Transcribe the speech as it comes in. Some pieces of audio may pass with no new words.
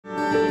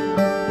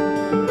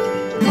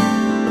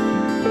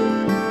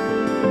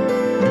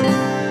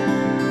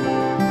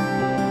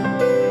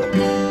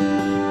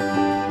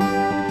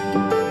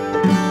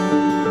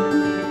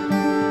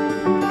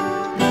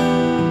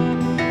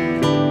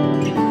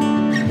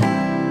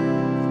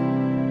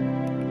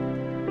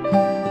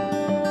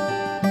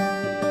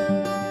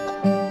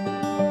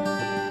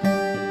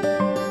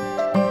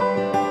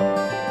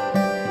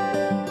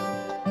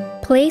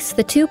Place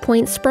the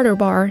 2-point spreader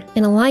bar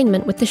in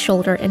alignment with the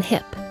shoulder and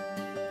hip.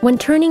 When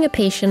turning a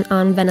patient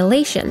on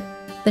ventilation,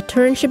 the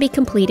turn should be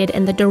completed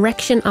in the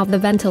direction of the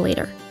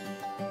ventilator.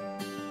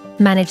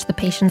 Manage the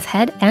patient's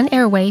head and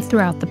airway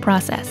throughout the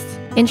process.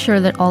 Ensure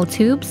that all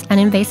tubes and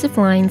invasive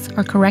lines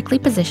are correctly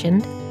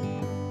positioned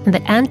and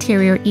that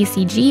anterior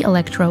ECG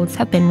electrodes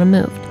have been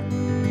removed.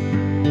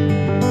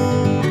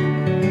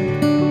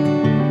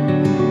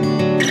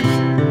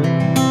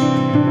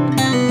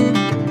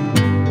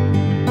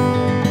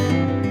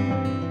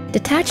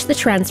 Detach the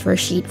transfer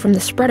sheet from the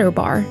spreader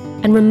bar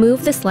and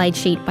remove the slide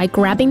sheet by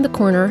grabbing the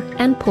corner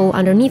and pull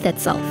underneath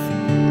itself.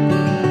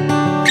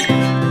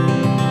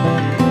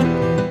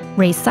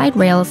 Raise side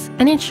rails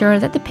and ensure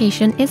that the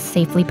patient is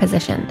safely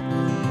positioned.